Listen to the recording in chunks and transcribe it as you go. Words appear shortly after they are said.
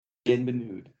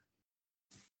Benvenue.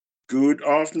 Good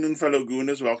afternoon, fellow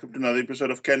Gooners. Welcome to another episode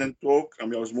of Cannon Talk.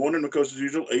 I'm your host, Morning, of course, as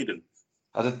usual, Aiden.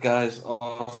 How's it, guys?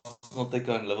 Arsenal take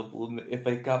on Liverpool in the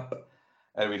FA Cup,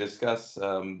 and we discuss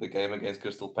the game against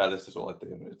Crystal Palace as well at the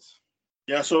Emirates.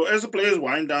 Yeah, so as the players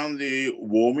wind down the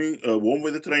warm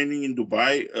weather training in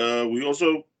Dubai, we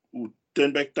also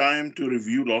turn back time to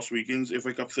review last weekend's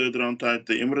FA Cup third round tie at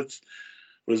the Emirates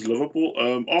versus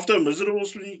Liverpool. After a miserable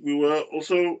week, we were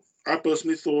also, I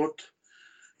personally thought,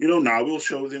 now we'll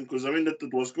show them because I mean it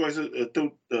was quite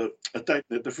a tight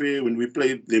net affair when we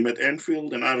played them at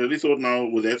Anfield, and I really thought now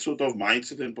with that sort of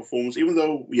mindset and performance, even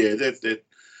though that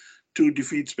two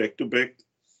defeats back to back,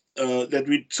 that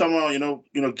we somehow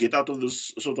get out of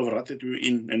this sort of rut that we were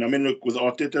in. And I mean look, with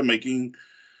Arteta making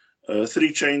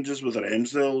three changes with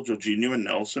Ramsdale, Jorginho, and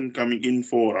Nelson coming in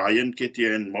for Ryan,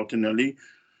 Ketia, and Martinelli.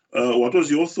 What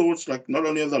was your thoughts, like not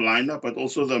only of the lineup but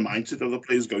also the mindset of the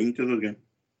players going into the game?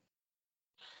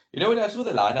 When I saw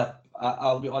the lineup,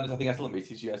 I'll be honest, I think I still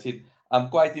messaged you. I said, I'm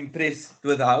quite impressed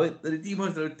with how the team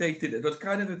was rotated. It was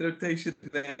kind of a rotation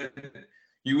that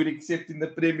you would accept in the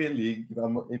Premier League. If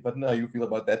I don't know how you feel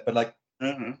about that, but like,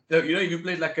 Uh-huh. if you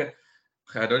played like I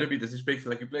don't want to be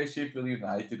disrespectful, like you play Sheffield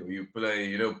United or you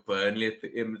play, Burnley at the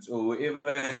Emirates or whoever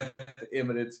at the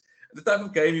Emirates, the type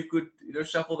of game you could,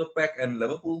 shuffle the pack, and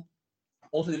Liverpool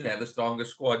also didn't have the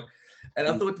strongest squad. And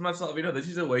I thought to myself, this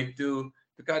is a way to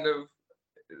kind of,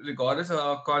 regardless of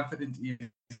how confident you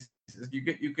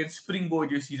can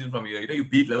springboard your season from here. You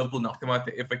beat Liverpool, knock them out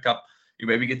the FA Cup. You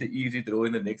maybe get the easy draw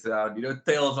in the next round.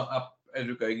 Tails are up as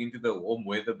we're going into the warm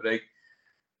weather break.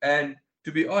 And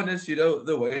to be honest,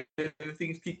 the way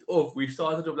things kicked off, we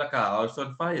started off like a house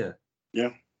on fire.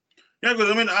 Yeah. Yeah,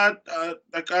 because I mean,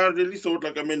 I really thought,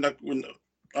 like, I mean, like when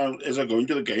as I go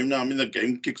into the game now, I mean, the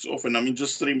game kicks off, and I mean,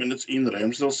 just 3 minutes in,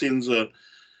 Ramsdale sends a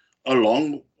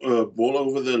long ball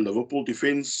over the Liverpool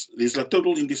defense. There's like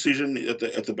total indecision at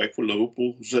the back for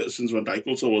Liverpool since Van Dijk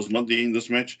also was not there in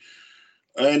this match,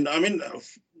 and I mean,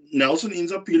 Nelson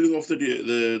ends up peeling off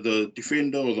the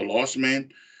defender or the last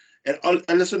man. And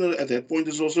Allison at that point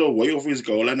is also way off his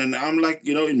goal line. And I'm like,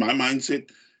 in my mindset,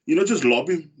 just lob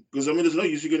him. Because, I mean, there's no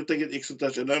use you're going to take an extra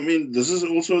touch. And I mean, this is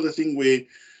also the thing where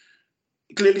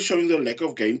clearly showing the lack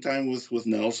of game time with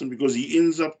Nelson because he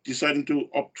ends up deciding to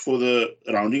opt for the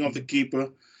rounding of the keeper.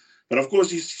 But of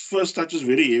course, his first touch is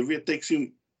very heavy. It takes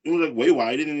him like way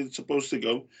wider than it's supposed to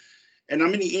go. And I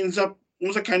mean, he ends up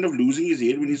almost like kind of losing his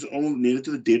head when he's almost near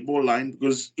to the dead ball line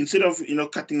because instead of,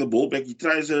 cutting the ball back, he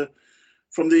tries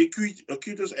from the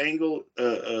acutest angle,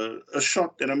 a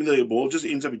shot, and I mean the ball just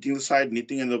ends up hitting the side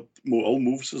netting, and the whole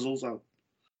move sizzles out.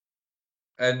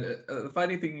 And the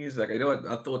funny thing is, like, what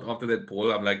I thought after that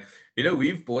ball, I'm like,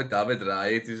 we've bought David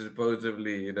Raya to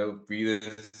supposedly, be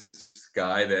this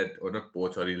guy that, or not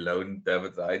bought, sorry, loaned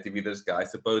David Raya to be this guy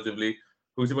supposedly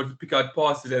who's supposed to pick out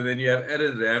passes, and then you have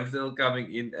Aaron Ramsdale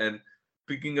coming in and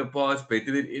picking a pass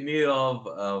better than any of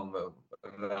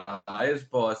Raya's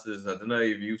passes. I don't know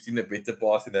if you've seen a better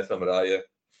pass than that from Raya.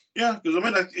 Yeah, because I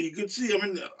mean, like you could see. I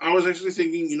mean, I was actually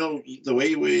thinking, the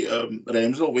way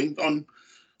Ramsdale went on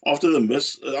after the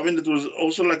miss. I mean, it was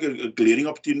also like a glaring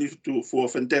opportunity for a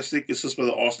fantastic assist by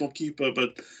the Arsenal keeper.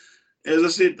 But as I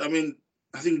said, I mean,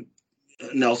 I think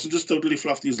Nelson just totally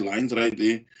fluffed his lines right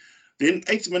there. Then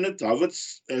 8th minute,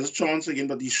 Havertz has a chance again,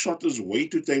 but his shot is way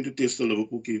too tame to test the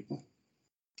Liverpool keeper.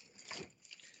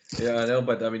 Yeah, I know,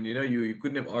 but I mean, you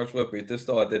couldn't have asked for a better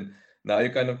start, and now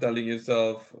you're kind of telling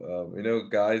yourself,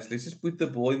 guys, let's just put the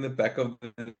ball in the back of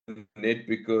the net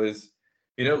because,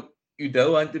 you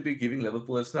don't want to be giving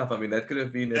Liverpool a snuff. I mean, that could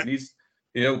have been at Yeah, least,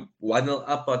 1-0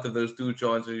 up out of those two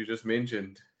chances you just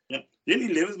mentioned. yeah. Then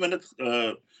 11th minute,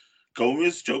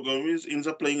 Joe Gomez ends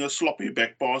up playing a sloppy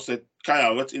back pass that Kai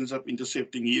Havertz ends up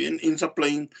intercepting. He ends up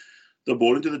playing the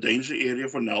ball into the danger area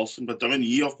for Nelson. But I mean,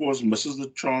 he of course misses the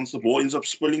chance. The ball ends up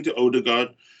spilling to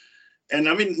Odegaard. And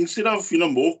I mean, instead of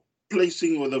more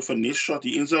placing with a finesse shot,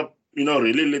 he ends up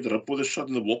really let rip with a shot,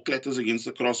 and the ball clatters against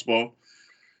the crossbar,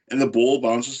 and the ball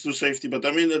bounces to safety. But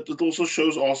I mean, it also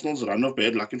shows Arsenal's run of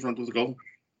bad luck in front of the goal.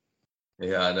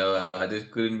 Yeah, I know. I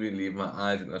just couldn't believe my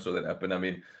eyes when I saw that happen. I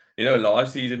mean,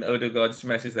 last season Odegaard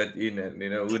smashes that in, and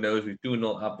who knows, we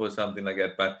 2-0 up or something like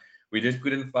that. But we just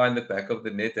couldn't find the back of the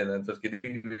net, and it was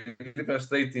getting really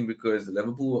frustrating because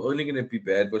Liverpool were only going to be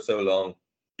bad for so long.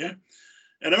 Yeah.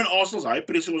 And I mean, Arsenal's high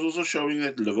pressing was also showing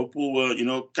that Liverpool were,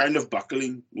 kind of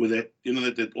buckling with that,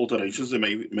 that alterations they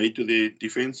made to their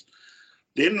defense.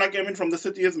 Then, like, I mean, from the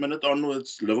 30th minute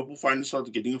onwards, Liverpool finally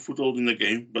started getting a foothold in the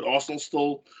game, but Arsenal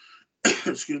still,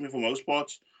 excuse me, for most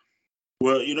parts,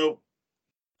 were,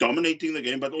 dominating the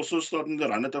game, but also starting to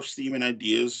run out of steam and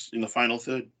ideas in the final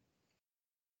third.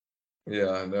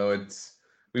 Yeah, no,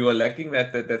 we were lacking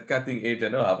that cutting edge. I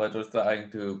know Harvard was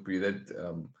trying to be that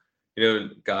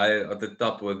guy at the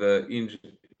top with the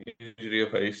injury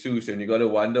of Jesus, and you got to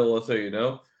wonder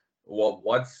also,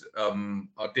 what's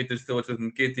Arteta's thoughts with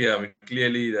Nketiah. I mean,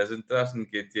 clearly he doesn't trust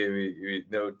Nketiah. We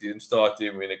didn't start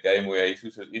him in a game where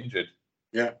Jesus was injured.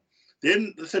 Yeah.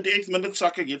 Then the 38th minute,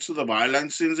 Saka gets to the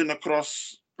byline, sends in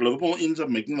across. Liverpool ends up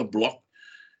making a block.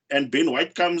 And Ben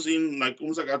White comes in like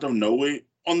almost like out of nowhere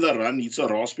on the run. It's a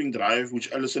rasping drive,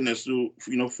 which Alisson has to,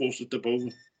 force to tip over.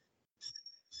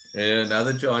 And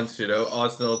another chance,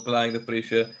 Arsenal applying the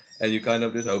pressure, and you kind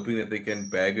of just hoping that they can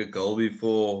bag a goal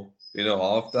before,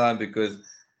 halftime because,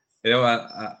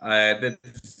 I had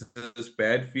this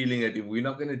bad feeling that if we're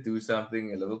not going to do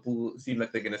something, Liverpool seem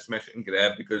like they're going to smash and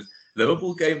grab because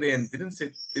Liverpool came there and didn't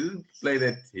play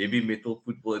that heavy metal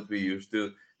football that we used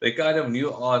to. They kind of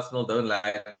knew Arsenal don't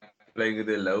like playing with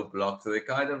their low block, so they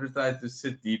kind of decided to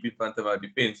sit deep in front of our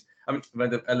defense. I mean, in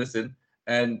front of Alisson.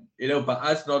 And, by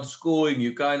us not scoring,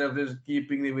 you kind of just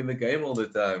keeping them in the game all the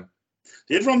time.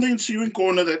 Then from the ensuing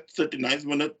corner, that 39th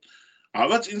minute,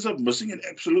 Havertz ends up missing an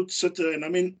absolute sitter. And I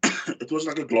mean, it was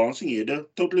like a glancing header,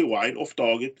 totally wide off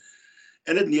target.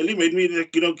 And it nearly made me,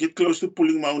 get close to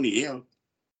pulling my own hair out.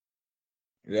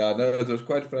 Yeah, no, it was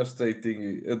quite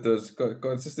frustrating. It was a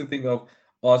consistent thing of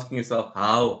asking yourself,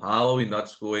 how are we not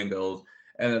scoring goals?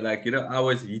 And like, I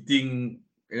was hitting,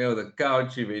 the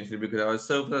couch eventually because I was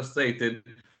so frustrated.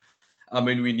 I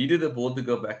mean, we needed the ball to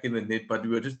go back in the net, but we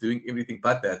were just doing everything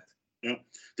but that. Yeah.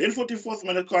 Then 44th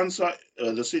minute, Konsa,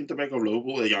 the centre back of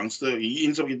Liverpool, a youngster, he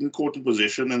ends up getting caught in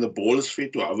possession and the ball is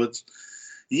fed to Havertz.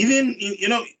 He then,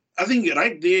 I think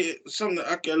right there,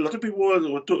 a lot of people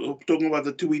were talking about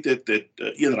the tweet that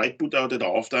Ian Wright put out at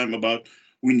halftime about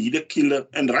we need a killer.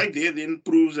 And right there then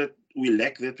proves that we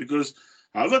lack that because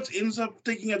Havertz ends up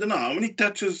taking, I don't know how many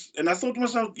touches. And I thought to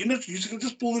myself, you should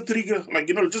just pull the trigger, like,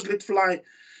 just let fly.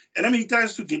 And I mean, he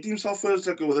tries to get himself first,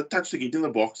 like with a touch to get in the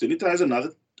box. Then he tries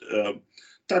another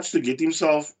touch to get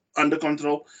himself under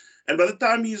control. And by the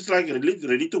time he's like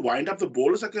ready to wind up, the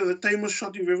ball is like the tamest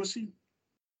shot you've ever seen.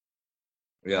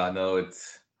 Yeah, no,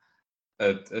 it's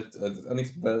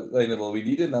unexplainable. We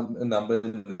need a number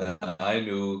nine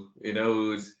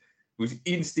whose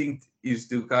instinct is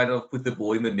to kind of put the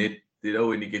ball in the net,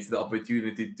 when he gets the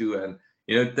opportunity to,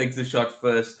 and takes the shot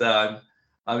first time.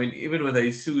 I mean, even with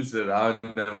Jesus around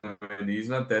him, he's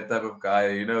not that type of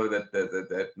guy.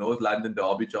 That North London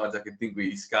derby chance, I can think where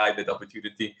he skied that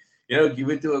opportunity. Give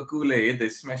it to a cooler head, they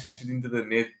smash it into the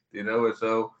net.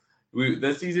 So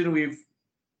this season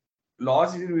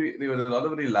last season there was a lot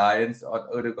of reliance on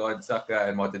Odegaard, Saka,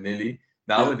 and Martinelli.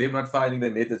 Now with them not finding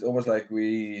the net, it's almost like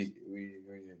we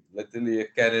literally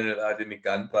cannon it out in the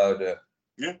gunpowder.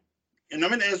 Yeah, and I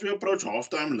mean, as we approach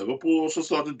halftime, Liverpool also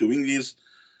started doing these,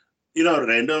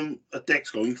 random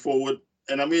attacks going forward.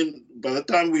 And I mean, by the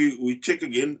time we check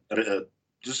again,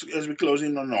 just as we close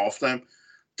in on halftime,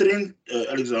 Trent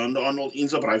Alexander-Arnold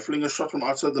ends up rifling a shot from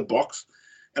outside the box.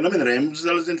 And I mean,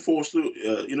 Ramsdale is then forced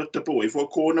to, tip away for a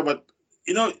corner. But,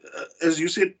 as you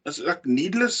said, it's like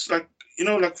needless, like,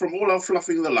 like from all our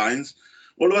fluffing the lines,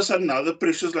 all of a sudden now the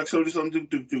pressure's like slowly starting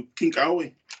to kink our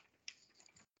way.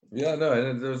 Yeah, no,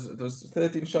 and it was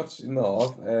 13 shots in the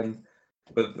half,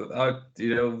 but without,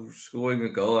 scoring a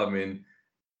goal, I mean,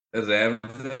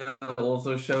 Ramsdale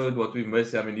also showed what we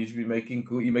miss. I mean,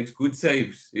 he makes good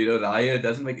saves. Raya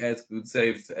doesn't make as good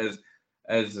saves as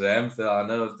Ramsdale. I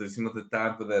know there's not the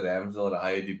time for the Ramsdale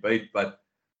Raya debate, but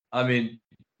I mean,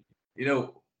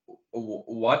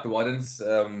 what warrants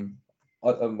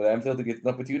Ramsdale to get an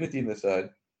opportunity in the side?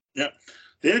 Yeah.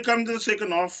 Then it comes to the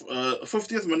second half,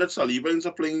 50th minute, Saliba ends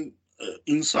up playing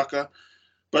in Saka.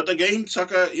 But again,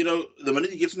 Saka, the minute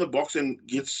he gets in the box and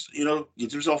gets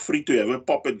himself free to have a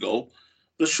pop at goal,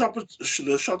 the shot is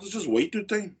just way too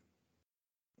tame.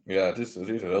 Yeah, just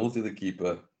roll to the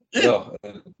keeper. Yeah.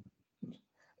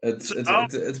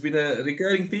 It's been a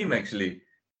recurring theme actually.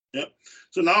 Yeah.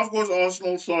 So now, of course,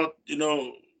 Arsenal thought,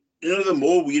 the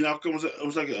more we now comes, it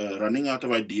was like running out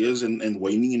of ideas and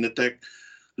waning in attack.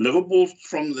 Liverpool,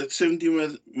 from the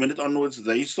 70th minute onwards,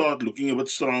 they start looking a bit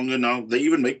stronger now. They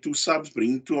even make 2 subs,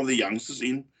 bring 2 of the youngsters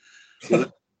in with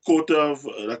a quarter of,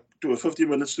 to 50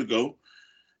 minutes to go.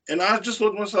 And I just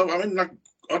thought to myself, I mean, like,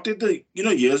 Arteta,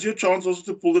 here's your chance also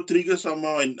to pull the trigger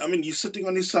somehow. And I mean, he's sitting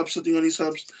on his subs.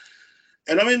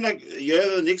 And I mean, like,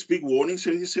 the next big warning,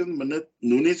 77th minute,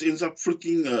 Nunes ends up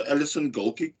flicking Alisson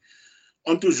goal kick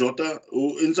onto Jota,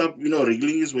 who ends up,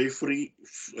 wriggling his way free,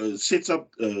 sets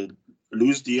up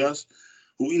Luis Diaz,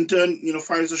 who in turn,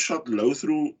 fires a shot low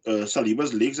through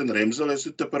Saliba's legs, and Ramsdale has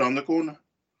to tip around the corner.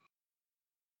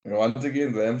 And once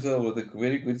again, Ramsdale with a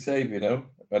very good save,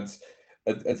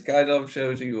 it's kind of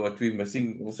shows you what we're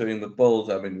missing also in the polls.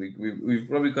 I mean, we've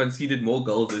probably conceded more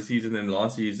goals this season than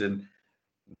last season.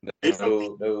 Then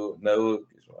from No.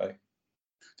 Right.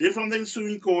 then from the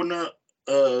ensuing corner,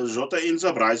 Jota ends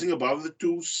up rising above the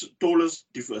two tallest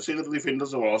central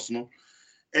defenders of Arsenal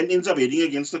and ends up heading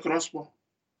against the crossbar.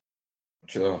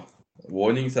 Sure.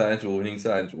 Warning signs, warning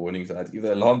signs, warning signs. If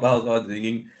the alarm bells are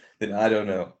ringing, then I don't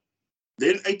know.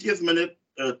 Then 80th minute,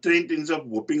 Trent ends up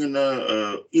whooping in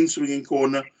a in-swinging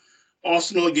corner.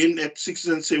 Arsenal again at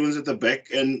 6s and 7s at the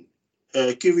back, and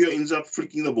Kivio ends up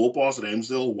flicking the ball past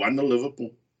Ramsdale, 1-0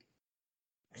 Liverpool.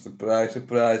 Surprise,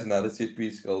 surprise, another set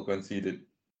piece goal conceded.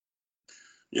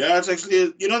 Yeah, it's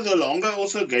actually, the longer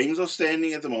also games are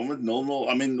standing at the moment, 0-0.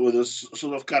 I mean, with this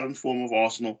sort of current form of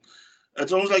Arsenal,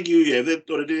 it's almost like you have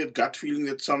that gut feeling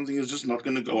that something is just not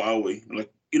going to go our way.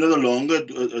 Like, the longer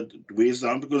it wears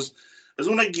down, because it's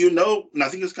almost like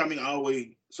nothing is coming our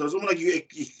way. So it's almost like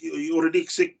you already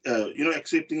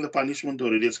accepting the punishment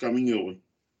already. It's coming your way.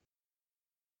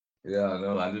 Yeah,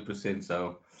 no, 100%.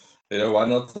 So, why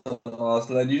not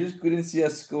Arsenal? And you just couldn't see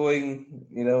us scoring,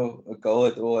 a goal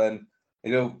at all. And,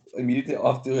 immediately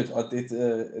afterwards,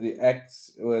 Arteta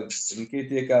reacts with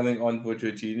Nketiah coming on for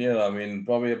Jorginho. I mean,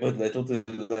 probably a bit little too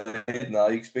late now.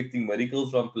 Expecting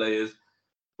miracles from players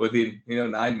within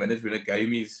 9 minutes when a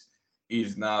game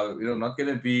is now not going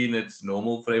to be in its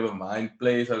normal frame of mind.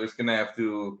 Players are just going to have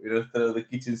to throw the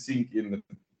kitchen sink in.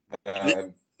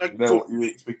 Like for You're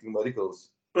expecting miracles.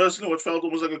 personally, what felt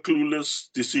almost like a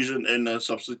clueless decision and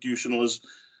substitution was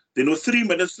there were 3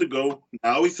 minutes to go.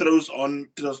 Now he throws on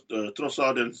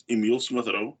Trossard and Emil Smith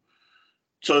Rowe.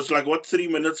 So it's like, 3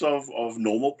 minutes of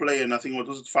normal play, and I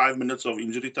think, 5 minutes of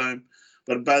injury time.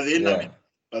 But by then, I mean,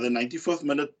 by the 95th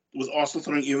minute, with Arsenal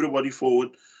throwing everybody forward,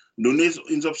 Nunes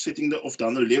ends up setting off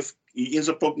down the left. He ends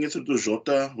up poking it through to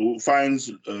Jota, who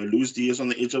finds Luis Diaz on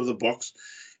the edge of the box.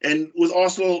 And with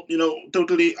Arsenal,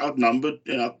 totally outnumbered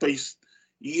and outpaced,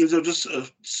 he ends up just,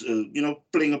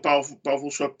 playing a powerful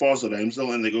shot past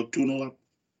Ramsdale, and they go 2-0 up.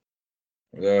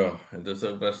 Yeah, it was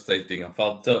so frustrating. I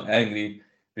felt so angry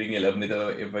being eliminated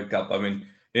of the FA Cup. I mean,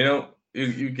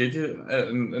 you get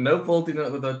no fault with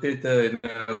Arteta,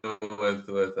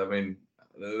 I mean,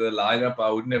 the lineup I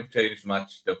wouldn't have changed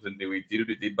much differently. We did what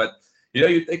we did, but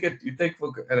you take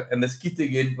for and the skit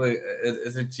again for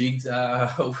as a jinx.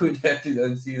 I would have to go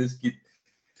and see the skit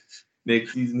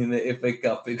next season in the FA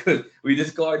Cup because we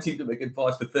just can't seem to make it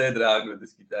past the third round with the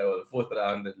skit, or the fourth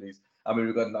round at least. I mean,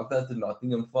 we got knocked out to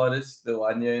Nottingham Forest the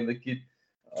 1 year in the kit.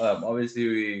 Obviously,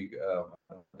 we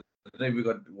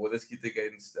got water skit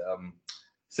against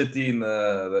City in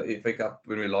the FA Cup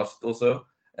when we lost also.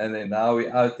 And then now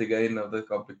we're out again of the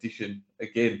competition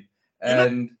again.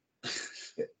 And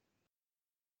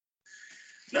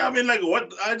yeah, I mean, like,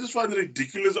 what I just find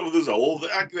ridiculous of this whole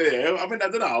act they have. I mean, I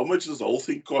don't know how much this whole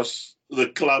thing costs the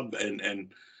club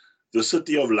and the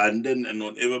city of London and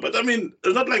whatever. But I mean,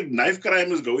 it's not like knife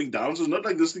crime is going down. So it's not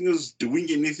like this thing is doing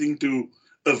anything to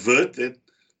avert that.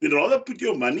 They'd rather put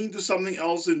your money into something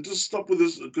else and just stop with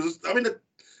this. Because, I mean,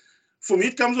 for me,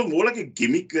 it comes off more like a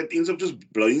gimmick that ends up just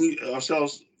blowing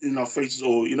ourselves in our faces,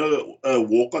 or, a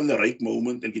walk on the right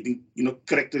moment and getting,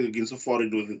 cracked against the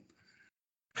forehead with it.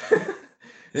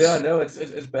 Yeah, no,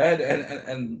 it's bad,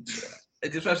 and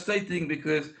it's frustrating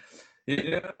because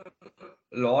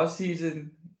last season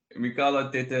Mikel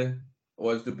Arteta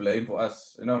was to blame for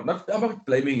us. Not I'm not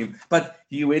blaming him, but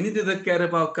he went into the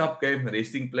Carabao Cup game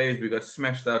resting players. We got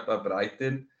smashed out by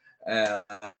Brighton.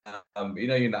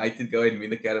 United go and win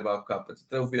the Carabao Cup. It's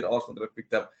a trophy that Arsenal could have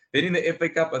picked up. Then in the FA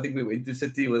Cup, I think we went to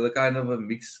City with a kind of a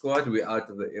mixed squad. We're out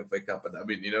of the FA Cup, and I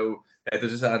mean, that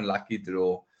was just an unlucky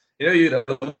draw.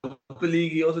 Europa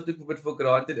League, he also took a bit for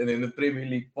granted, and then the Premier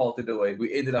League faltered away.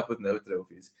 We ended up with no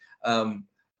trophies.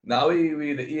 Now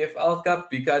we the EFL Cup,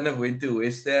 we kind of went to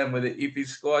West Ham with the EP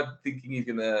squad, thinking he's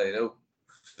gonna,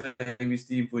 save his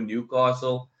team for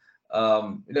Newcastle.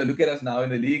 Look at us now in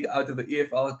the league, out of the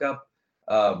EFL Cup,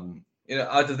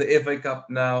 out of the FA Cup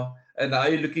now, and now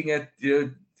you're looking at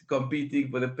competing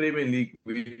for the Premier League,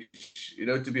 which,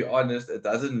 to be honest, it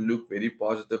doesn't look very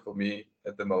positive for me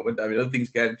at the moment. I mean, things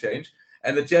can change.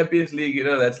 And the Champions League,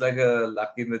 that's like a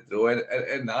luck in the draw.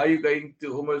 And now you're going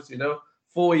to almost,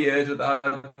 4 years without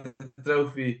a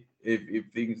trophy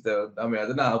if things don't. I mean, I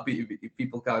don't know how if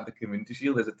people count the Community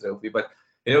Shield as a trophy, but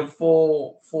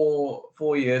 4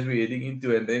 years we're heading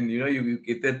into, and then you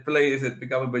get that players that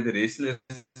become a bit restless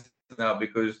now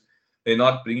because they're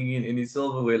not bringing in any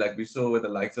silverware like we saw with the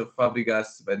likes of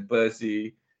Fabregas, Van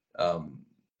Persie.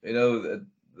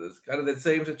 It's kind of the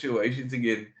same situations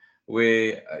again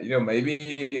where maybe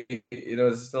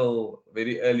it's still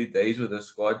very early days with the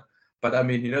squad. But I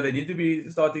mean, they need to be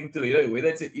starting to, whether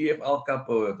it's an EFL Cup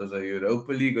or it was a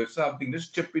Europa League or something,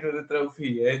 just chip in with a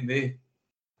trophy here and there.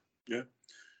 Yeah.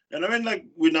 And I mean, like,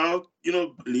 we now,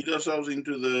 lead ourselves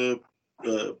into the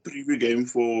preview game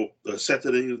for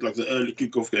Saturday, like the early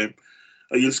kickoff game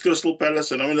against Crystal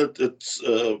Palace. And I mean, it's,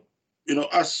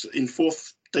 us in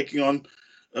fourth taking on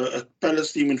a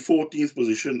Palace team in 14th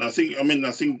position. I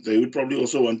think they would probably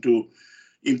also want to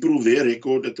improve their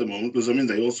record at the moment, because I mean,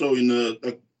 they also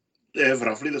they have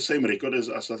roughly the same record as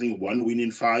us. I think 1 win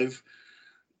in 5.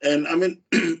 And I mean,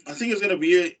 I think it's going to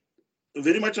be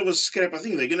very much of a scrap. I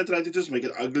think they're going to try to just make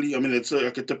it ugly. I mean, it's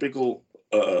like a typical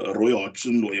Roy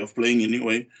Hodgson way of playing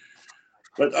anyway.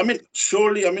 But I mean,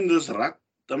 surely, I mean, this rut,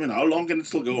 I mean, how long can it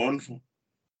still go on for?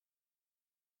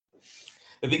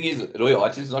 The thing is, Roy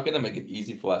Hodgson's not going to make it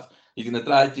easy for us. He's going to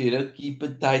try to, keep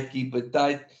it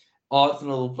tight.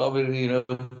 Arsenal will probably,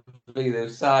 play their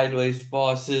sideways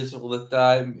passes all the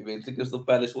time. Eventually, Crystal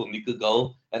Palace will nick a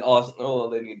goal, and Arsenal will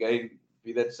then again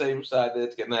be that same side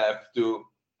that's going to have to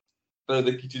throw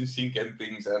the kitchen sink and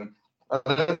things. And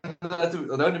I don't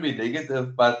want to be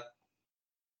negative, but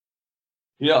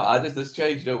how does this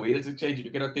change? Where does it change? If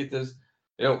you cannot get this,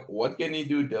 what can he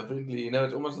do differently?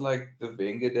 It's almost like the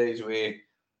Wenger days where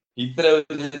he throws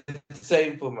the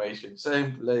same formation,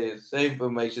 same players, same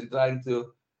formation, trying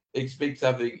to expect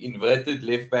something inverted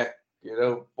left back,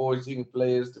 forcing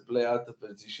players to play out of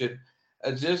position.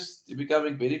 It's just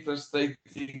becoming very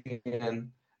frustrating, and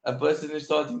a person is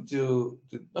starting to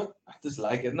not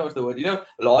dislike it. Not the word.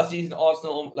 Last season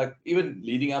Arsenal, like even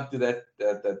leading up to that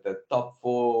top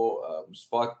 4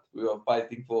 spot we were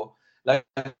fighting for, like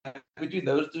between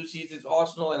those 2 seasons,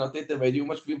 Arsenal and Arteta made you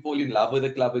almost fall in love with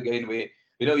the club again, where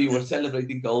you were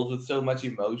celebrating goals with so much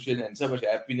emotion and so much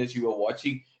happiness. You were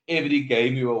watching every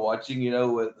game you were watching,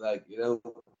 with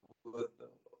with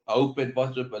hope and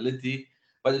possibility.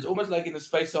 But it's almost like in the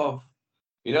space of,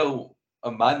 a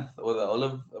month or the whole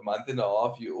of a month and a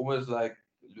half, you almost like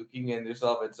looking at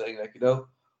yourself and saying, like,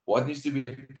 what needs to be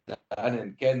done,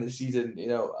 and can the season,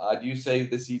 how do you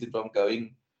save the season from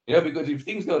going, because if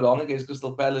things go wrong against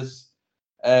Crystal Palace,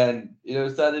 and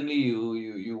suddenly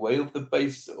you weigh off the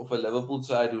pace of a Liverpool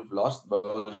side who've lost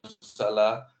Mo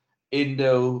Salah,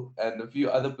 Endo, and a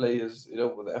few other players,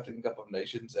 with the African Cup of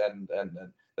Nations and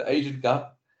the Asian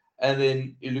Cup, and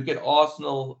then you look at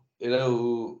Arsenal,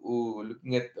 who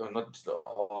looking at, or not just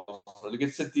Arsenal, look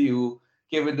at City, who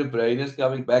Kevin De Bruyne is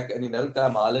coming back, and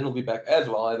time Haaland will be back as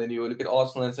well, and then you look at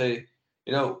Arsenal and say,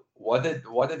 what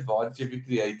advantage have you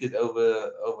created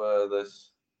over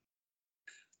this?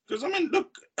 Because I mean,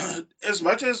 look, as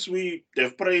much as we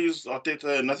have praised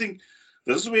Arteta, and I think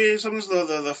this is where sometimes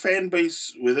the fan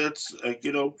base, whether it's like,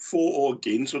 for or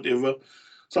against, whatever,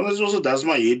 sometimes it also does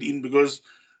my head in, because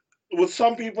with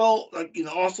some people, like in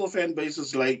Arsenal fan base,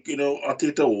 it's like,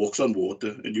 Arteta walks on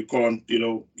water, and you can't,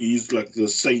 he's like the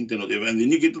saint and whatever. And then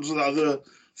you get to the other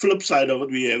flip side of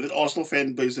it. We have an Arsenal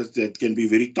fan base that can be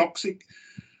very toxic.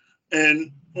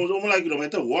 And it's almost like, no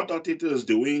matter what Arteta is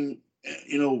doing,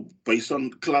 based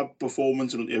on club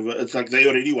performance and whatever, it's like they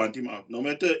already want him out. No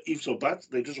matter ifs or buts,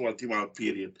 they just want him out,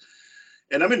 period.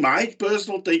 And I mean, my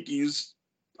personal take is,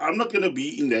 I'm not going to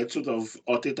be in that sort of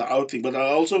Arteta out thing, but I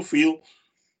also feel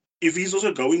if he's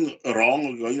also going wrong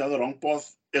or going down the wrong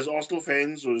path, as Arsenal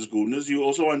fans or as Gooners, you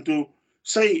also want to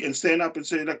say and stand up and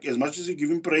say, like, as much as you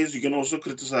give him praise, you can also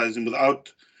criticize him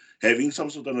without having some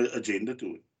sort of agenda to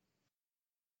it.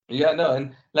 Yeah, no,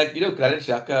 and like, Granit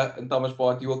Xhaka and Thomas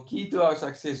Partey were key to our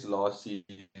success last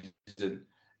season.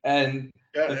 And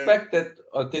the fact that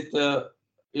Arteta,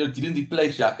 didn't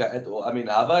replace Xhaka at all. I mean,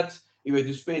 Havertz, you had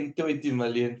to spend 20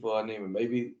 million for him,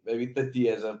 maybe 30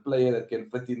 as a player that can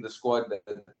fit in the squad,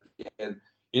 that can,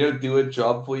 do a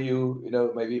job for you.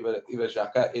 Maybe if a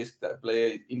Xhaka is that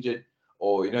player injured,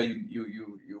 or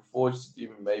you forced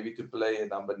him maybe to play a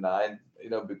number 9,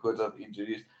 because of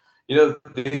injuries.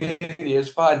 He is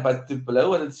fine, but to blow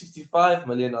 165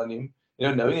 million on him,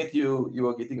 knowing that you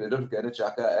were getting rid of Granit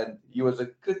Xhaka, and he was a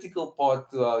critical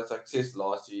part to our success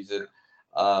last season.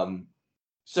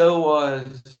 So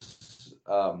was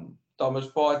Thomas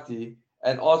Partey,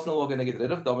 and Arsenal were going to get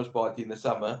rid of Thomas Partey in the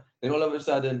summer. Then all of a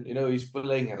sudden, he's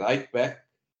playing right back.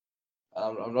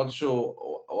 I'm not sure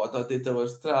what Arteta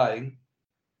was trying,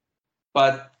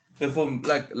 but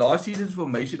like last season's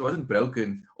formation wasn't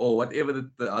broken, or whatever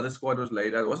the other squad was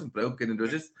laid out, it wasn't broken. It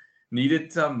was just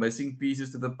needed some missing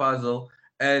pieces to the puzzle,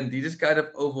 and he just kind of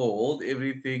overhauled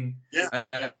everything. Yeah.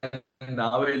 And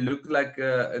now it looked like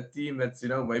a team that's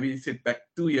maybe set back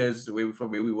 2 years away from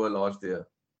where we were last year.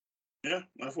 Yeah,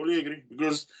 I fully agree,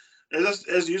 because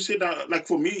as you said, like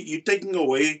for me, you're taking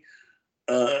away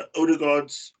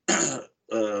Odegaard's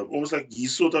almost like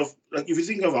he's sort of like if you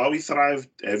think of how he thrived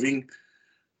having,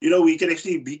 we can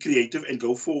actually be creative and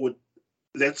go forward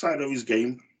that side of his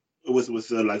game with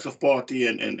the likes of Partey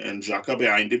and Xhaka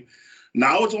behind him.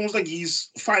 Now it's almost like he's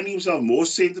finding himself more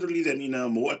centrally than in a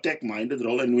more attack-minded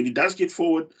role. And when he does get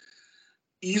forward,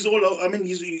 he's all. I mean,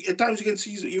 he's at times you can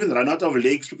see he's even run out of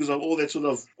legs because of all that sort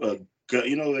of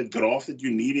that graph that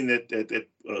you need in that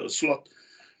slot.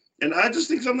 And I just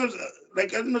think sometimes,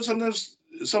 like I don't know, sometimes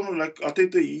someone like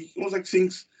Arteta, he almost like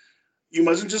thinks you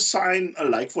mustn't just sign a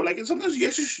like for like, and sometimes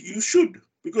you should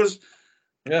because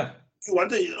Yeah. you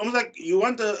want almost like you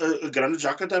want a Granit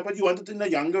Xhaka type, but you want it in a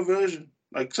younger version,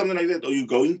 like something like that, or you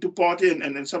going to Partey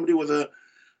and somebody with a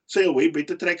way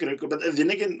better track record. But then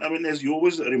again, I mean, as you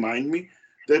always remind me,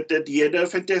 that he had a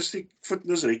fantastic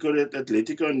fitness record at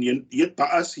Atletico, and yet by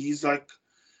us, he's like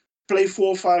play 4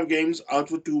 or 5 games out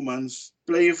for 2 months,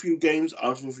 play a few games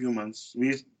out for a few months.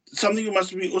 Something you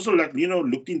must be also like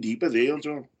looking deeper there as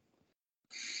well.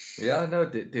 Yeah, no,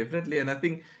 definitely. And I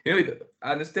think, I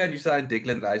understand you signed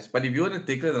Declan Rice, but if you want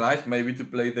Declan Rice maybe to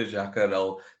play the Xhaka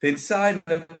role, then sign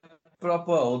a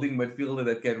proper holding midfielder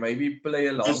that can maybe play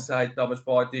alongside Thomas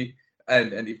Partey.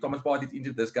 And if Thomas Partey is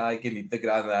injured, this guy can hit the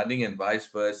ground running and vice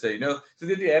versa, So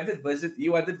that you have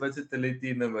you want that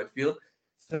versatility in the midfield.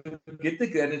 So get the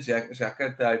Granit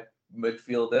Xhaka type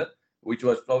midfielder, which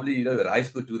was probably, Rice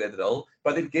could do that role.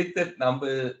 But then get that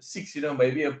number 6,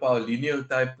 maybe a Paulinho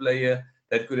type player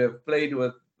that could have played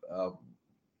with,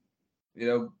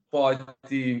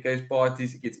 Partey in case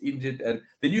Partey gets injured, and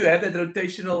then you have that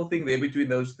rotational thing there between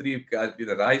those three guys,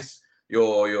 Rice,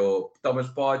 your Thomas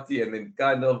Partey, and then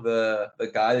kind of the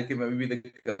guy that can maybe be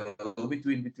the go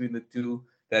between the two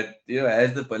that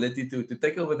has the ability to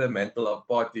take over the mantle of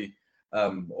Partey,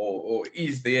 or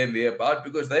is there and thereabout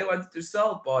because they wanted to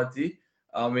sell Partey.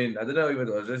 I mean, I don't know if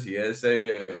it was just hearsay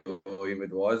or if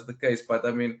it was the case, but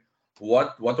I mean,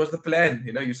 what was the plan?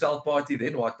 You sell Partey,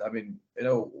 then what? I mean,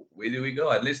 where do we go?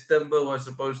 Unless Timber was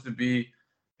supposed to be,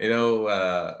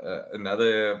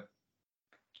 another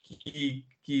key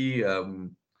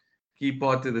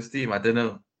part of this team. I don't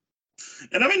know.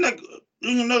 And I mean, like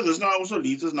this now also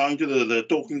leads us now into the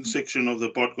talking section of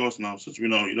the podcast now, since we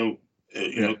know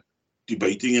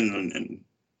debating and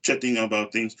chatting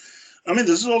about things. I mean,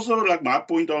 this is also like my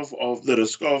point of the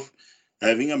risk of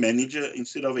having a manager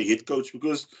instead of a head coach,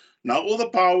 because now all the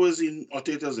power is in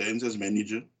Arteta's hands as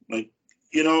manager. Like,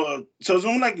 so it's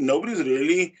not like nobody's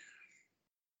really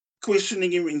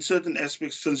questioning him in certain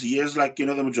aspects since he has like, the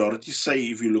majority say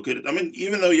if you look at it. I mean,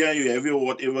 even though, you have your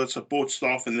whatever support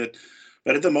staff and that,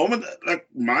 but at the moment, like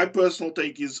my personal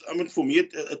take is, I mean, for me,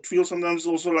 it feels sometimes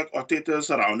also like Arteta is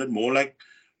surrounded more like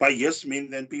by yes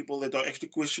men than people that are actually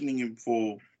questioning him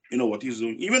for, what he's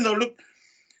doing. Even though, look,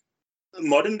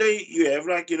 modern day, you have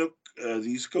like,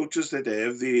 these coaches that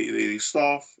have the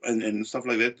staff and stuff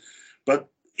like that. But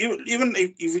even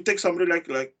if you take somebody like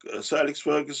Sir Alex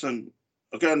Ferguson,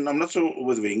 okay, and I'm not so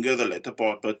with Wenger, the latter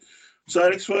part, but Sir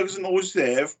Alex Ferguson always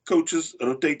have coaches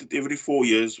rotated every 4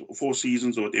 years, 4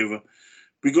 seasons or whatever,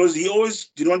 because he always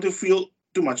didn't want to feel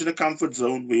too much in a comfort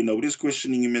zone where nobody's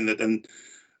questioning him in that. And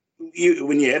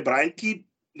when you had Brian Keane,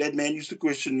 that man used to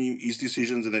question his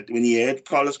decisions and that. When he had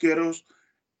Carlos Queiroz,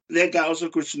 that guy also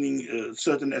questioning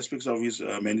certain aspects of his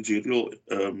managerial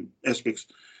aspects.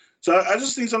 So I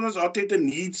just think sometimes Arteta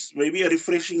needs maybe a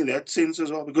refreshing in that sense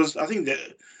as well, because I think that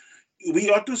we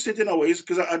are too set in our ways,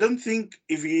 because I don't think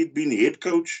if he'd been head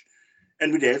coach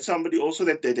and we'd had somebody also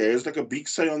that has like a big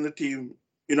say on the team,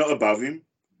 above him,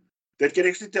 that can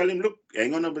actually tell him, look,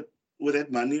 hang on a bit with that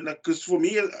money. Like, because for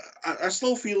me, I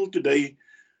still feel today,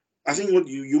 I think what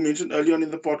you mentioned earlier on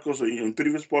in the podcast or in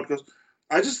previous podcasts,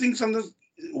 I just think sometimes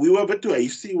we were a bit too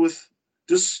hasty with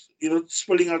just,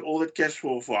 spilling out all that cash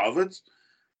for Havertz,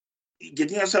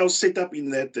 getting ourselves set up in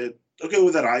that okay,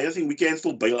 with the Raya thing, we can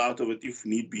still bail out of it if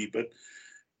need be. But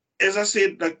as I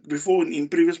said, like before in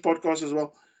previous podcasts as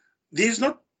well, there's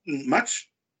not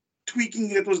much tweaking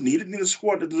that was needed in the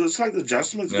squad. It was like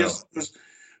adjustments, yes, because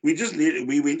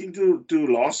we went into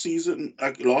last season.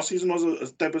 Like last season was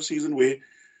a type of season where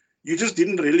you just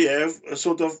didn't really have a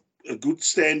sort of a good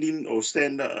stand-in or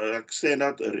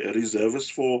stand-out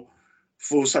reservist for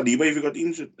Saliba if he got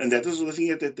injured. And that is the thing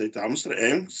that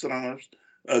Amsterdam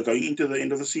going into the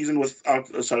end of the season without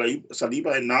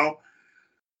Saliba. And now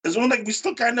it's almost like we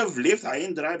still kind of left high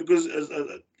and dry, because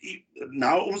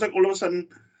now almost like all of a sudden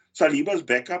Saliba's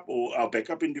backup or our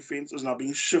backup in defense is now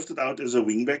being shifted out as a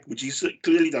wing-back, which he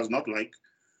clearly does not like.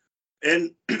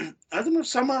 And I don't know,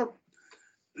 somehow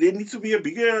there needs to be a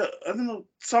bigger, I don't know,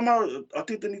 somehow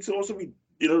Arteta needs to also be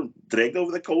dragged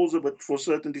over the coals a bit for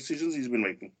certain decisions he's been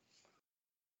making.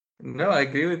 No, I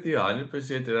agree with you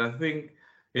 100%. And I think,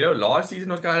 last season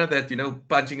was kind of that,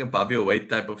 punching above your weight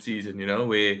type of season,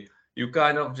 where you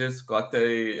kind of just got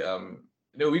we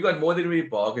got more than we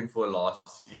bargained for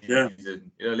last Yeah.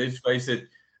 season. Let's face it.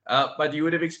 But you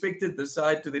would have expected this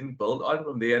side to then build on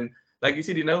from there. And like you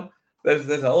said, there's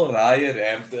this whole Raya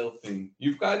Ramsdale thing.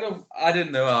 You kind of, I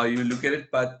don't know how you look at it,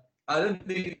 but I don't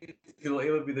think it'll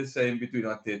ever be the same between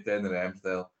Arteta and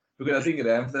Ramsdale. Because I think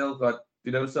Ramsdale got,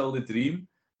 sold the dream.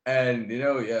 And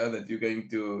that you're going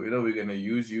to, we're going to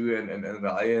use you and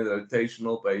Raya on a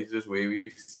rotational basis where we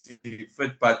see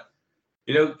fit. But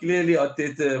clearly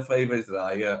Arteta favors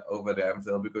Raya over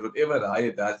Ramsdale because whatever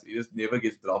Raya does, he just never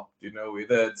gets dropped.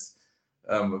 Whether it's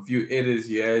a few errors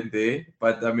here and there.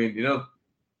 But I mean,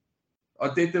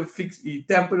 Arteta he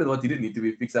tampered with what didn't need to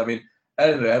be fixed. I mean,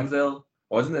 Aaron Ramsdale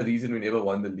wasn't the reason we never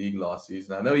won the league last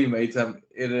season. I know he made some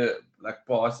error like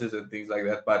passes and things like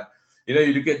that, but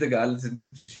you look at the guys, and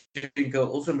Zinchenko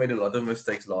also made a lot of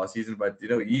mistakes last season, but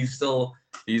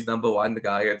he's number one, the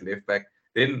guy at left back.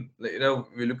 Then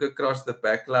we look across the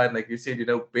back line, like you said,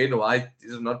 Ben White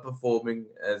is not performing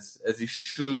as he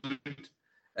should.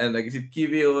 And like you said,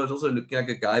 Kiwior is also looking like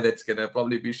a guy that's gonna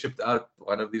probably be shipped out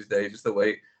one of these days, just the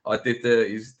way Arteta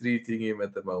is treating him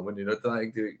at the moment,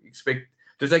 trying to expect,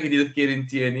 just like he did with Kieran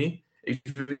Tierney,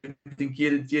 expecting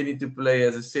Kieran Tierney to play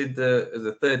as a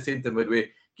third centre mid, where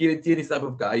Kieran Tierney's type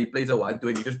of guy, he plays a 1-2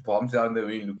 and he just bombs down the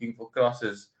wing looking for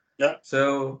crosses. Yeah.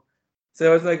 So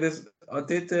it's like this,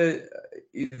 Arteta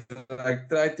is like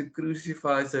trying to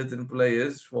crucify certain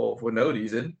players for no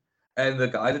reason. And the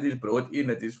guy that he's brought in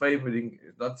that he's favoring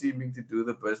is not seeming to do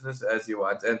the business as he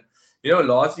wants. And,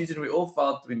 last season we all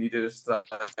felt we needed a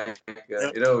striker.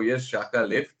 Yes, Xhaka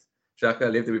left.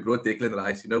 And we brought Declan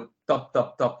Rice,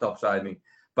 top signing.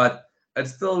 But and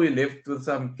still we left with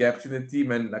some gaps in the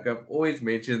team. And like I've always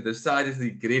mentioned, the side has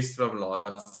regressed from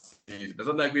last season. It's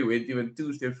not like we went even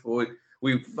 2 steps forward.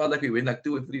 We felt like we went like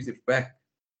 2 or 3 steps back.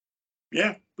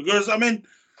 Yeah, because I mean,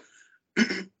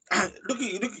 look,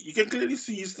 you can clearly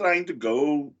see he's trying to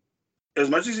go, as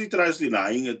much as he tries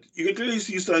denying it, you can clearly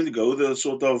see he's trying to go the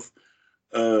sort of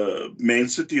Man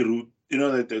City route,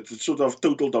 that sort of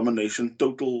total domination,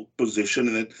 total possession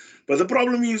in it. But the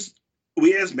problem is,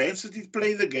 we as Man City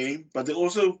play the game, but they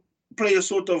also play a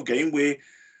sort of game where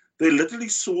they're literally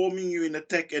swarming you in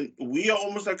attack, and we are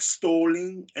almost like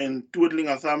stalling and twiddling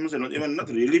our thumbs and not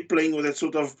really playing with that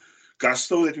sort of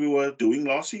gusto that we were doing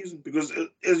last season. Because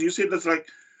as you said, it's like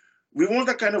we want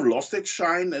that kind of lost that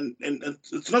shine, and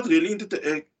it's not really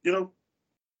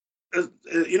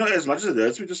as much as it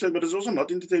hurts me to say, but it's also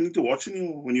not entertaining to watch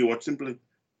anymore when you watch them play.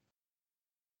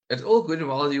 It's all good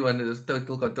while you under this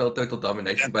total control, total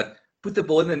domination, but put the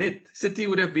ball in the net. City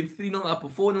would have been 3-0 up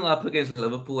or 4-0 up against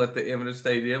Liverpool at the Emirates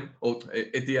Stadium, or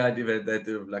Etihad event that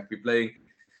like we're playing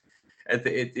at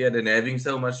the Etihad and having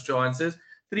so much chances.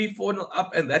 3-4-0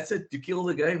 up, and that's it. You kill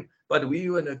the game. But we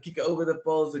want to kick over the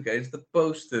poles against the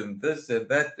post and this and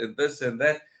that and this and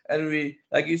that. And we,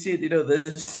 like you said,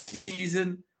 this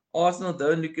season, Arsenal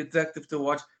don't look attractive to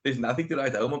watch. There's nothing to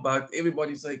write home about.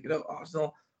 Everybody's like,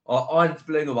 Arsenal aren't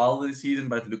playing well this season,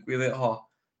 but look where they are.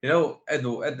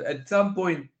 At some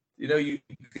point, you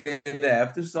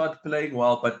have to start playing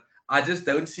well, but I just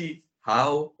don't see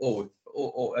how, or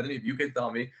I don't know if you can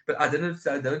tell me, but I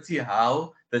don't see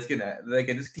how they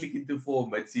can just click into form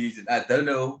mid-season. I don't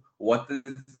know what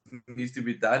needs to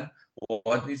be done, or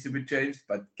what needs to be changed,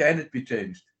 but can it be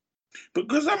changed?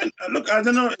 Because I mean, look, I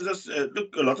don't know.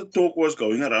 Look, a lot of talk was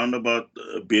going around about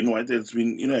Ben White. That's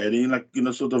been,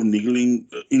 having sort of niggling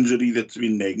injury that's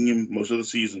been nagging him most of the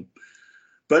season.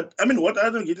 But I mean, what I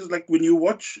don't get is like when you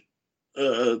watch,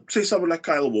 say someone like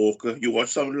Kyle Walker, you watch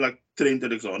someone like Trent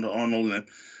Alexander-Arnold, and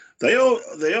they are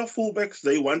fullbacks.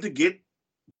 They want to get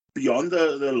beyond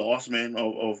the last man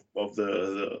of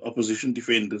the opposition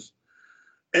defenders.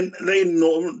 And they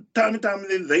know time and time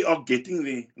they are getting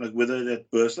there, like whether that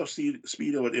burst of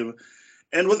speed or whatever.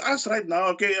 And with us right now,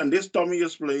 okay, unless Tommy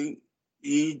is playing,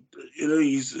 he's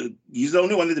the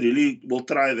only one that really will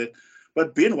try that.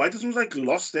 But Ben White has almost like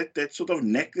lost that sort of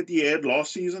neck that he had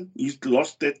last season. He's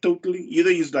lost that totally.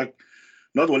 Either he's like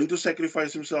not willing to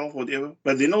sacrifice himself, whatever.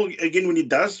 But then again, when he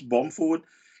does bomb forward,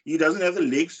 he doesn't have the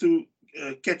legs to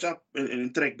catch up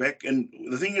and track back. And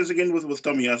the thing is, again, with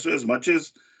Tomiyasu, as much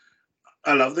as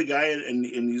I love the guy, and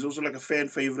he's also like a fan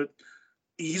favorite.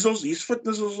 His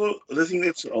fitness is also the thing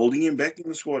that's holding him back in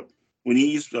the squad when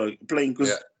he's playing.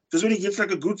 Because just when he gets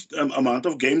like a good amount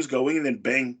of games going, and then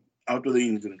bang, out with the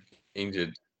injury.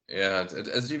 Injured. Yeah,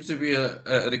 it seems to be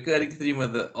a recurring theme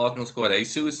with the Arsenal squad.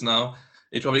 Jesus now,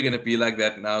 it's probably going to be like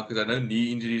that now because I know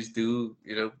knee injuries do,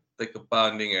 take a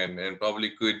pounding and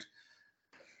probably could,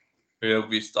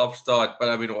 be stop-start. But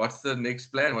I mean, what's the next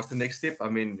plan? What's the next step? I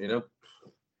mean,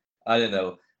 I don't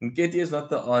know. Nketiah is not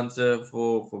the answer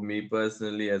for me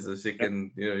personally as a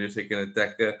second, your second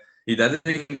attacker. He doesn't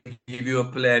give you a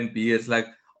plan B. It's like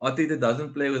Arteta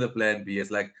doesn't play with a plan B. It's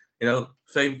like,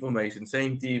 same formation,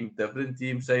 same team,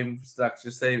 same structure,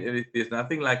 same everything. There's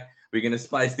nothing like we're gonna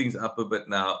spice things up a bit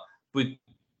now. Put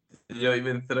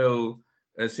even throw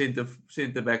a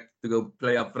center back to go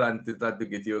play up front to try to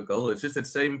get you a goal. It's just the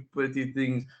same pretty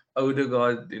things.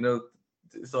 Odegaard,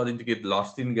 starting to get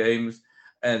lost in games.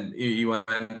 And he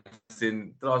wants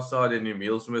in Trossard and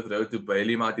Emile Smith Rowe to bail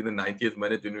him out in the 90th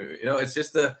minute. And, it's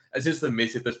just a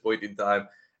mess at this point in time.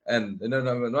 And no,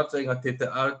 I'm not saying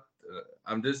Arteta out.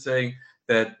 I'm just saying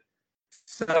that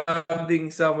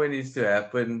somewhere needs to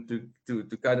happen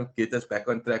to kind of get us back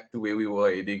on track to where we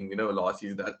were heading, last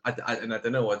season. And I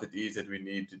don't know what it is that we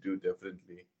need to do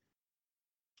differently.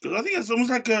 Because I think it's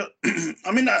almost like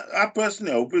I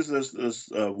personally hope is this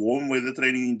warm weather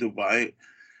training in Dubai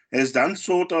has done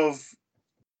sort of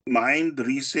mind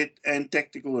reset and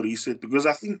tactical reset, because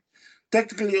I think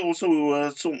tactically also we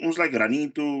were almost like running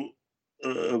into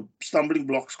stumbling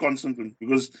blocks constantly,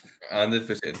 because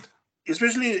 100%.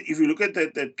 Especially if you look at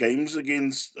that games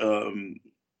against not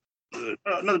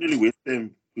really West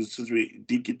Ham, because since we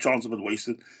did get chance of it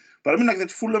wasted, but I mean like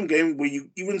that Fulham game where you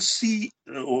even see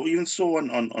or even saw on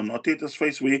Arteta's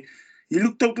face where he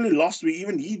looked totally lost. Where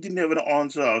even he didn't have an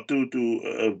answer how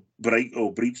to break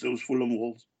or breach those Fulham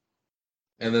walls.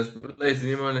 And those players didn't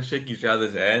even want to shake each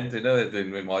other's hands.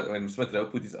 When Smith Rowe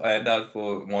put his hand out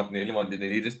for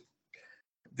Martinelli just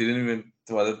didn't even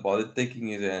bother taking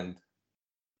his hand.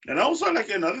 And also, like,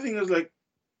 another thing is, like,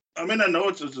 I mean, I know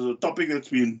it's a topic that's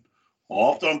been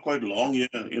harped on quite long,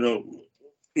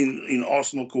 in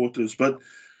Arsenal quarters, but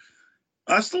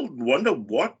I still wonder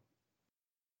what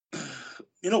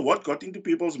got into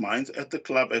people's minds at the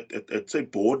club at say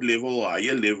board level or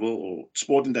higher level or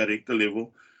sporting director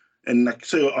level, and like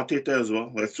say Arteta as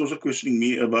well. That's also questioning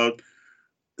me about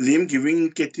them giving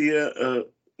Nketiah a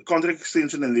contract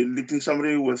extension and then letting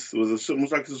somebody with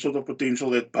almost like the sort of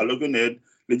potential that Balogun had,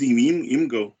 letting him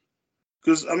go.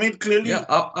 Because I mean, clearly, yeah,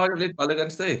 I'll let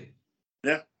Balogun stay.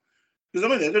 Yeah, because I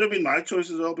mean that would have been my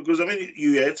choice as well. Because I mean,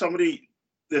 you had somebody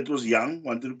that was young,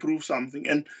 wanted to prove something,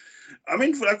 and I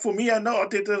mean, for me, I know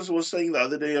Arteta was saying the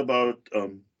other day about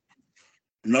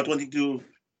not wanting to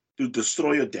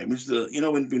destroy or damage the.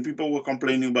 When people were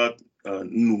complaining about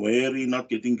Nweri not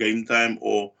getting game time,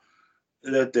 or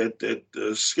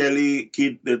that Skelly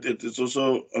kid that is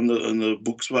also on the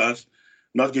books for us,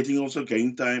 not getting also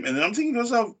game time, and then I'm thinking to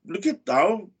myself, look at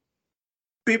how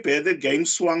Pep had that game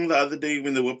swung the other day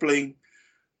when they were playing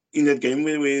in that game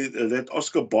where that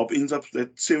Oscar Bob ends up,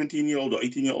 that 17-year-old or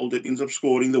 18-year-old that ends up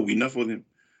scoring the winner for them.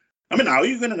 I mean, how are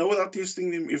you going to know without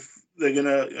testing them if they're going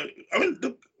to... I mean,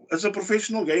 look, as a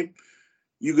professional game,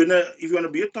 if you want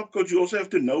to be a top coach, you also have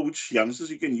to know which youngsters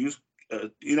you can use,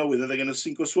 whether they're going to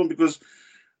sink or swim, because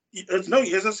as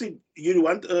I said, you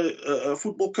want a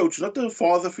football coach, not a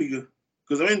father figure.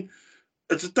 Because, I mean,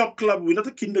 it's a top club. We're not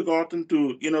a kindergarten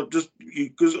to,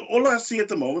 because all I see at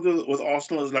the moment with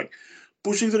Arsenal is like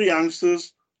pushing through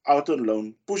youngsters out on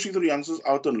loan, pushing through youngsters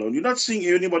out on loan. You're not seeing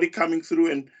anybody coming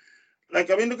through. And like,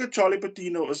 I mean, look at Charlie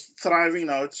Patino is thriving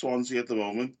now at Swansea at the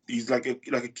moment. He's like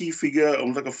a key figure,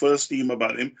 almost like a first team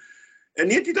about him.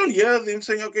 And yet you don't hear them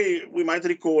saying, okay, we might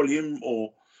recall him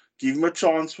or give him a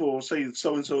chance for, say,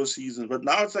 so-and-so a season. But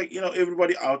now it's like,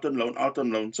 everybody out on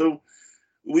loan. So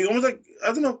we almost like,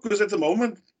 I don't know, because at the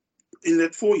moment, in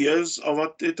that 4 years of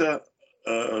Arteta,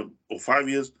 or 5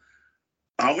 years,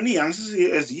 how many youngsters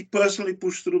has he personally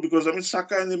pushed through? Because, I mean,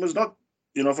 Saka and them is not,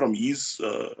 from his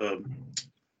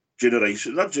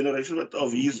generation, not generation, but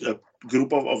of his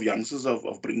group of youngsters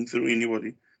of bringing through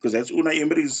anybody. Because that's Unai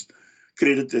Emery's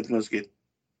credit that must get.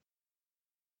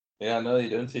 Yeah, no, you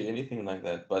don't see anything like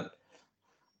that. But,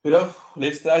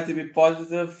 let's try to be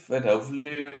positive and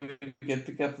hopefully we can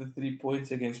pick up the 3 points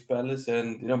against Palace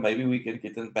and, maybe we can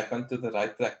get them back onto the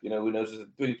right track. Who knows,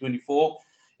 2024.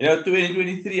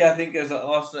 2023, I think, as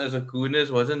Arsenal, as a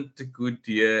Gunners, wasn't a good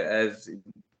year as in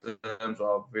terms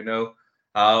of,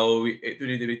 how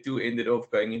 2022 ended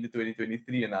off going into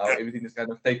 2023 and how everything is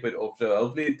kind of tapered off. So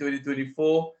hopefully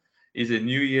 2024 is a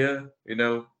new year,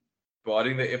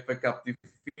 barring the FA Cup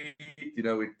defeat,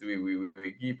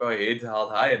 we keep our heads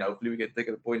held high and hopefully we can take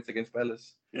the points against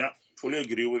Palace. Yeah, fully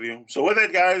agree with you. So with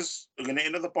that, guys, we're going to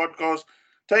end the podcast.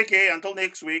 Take care. Until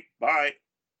next week. Bye.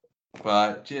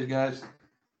 Bye. Cheers, guys.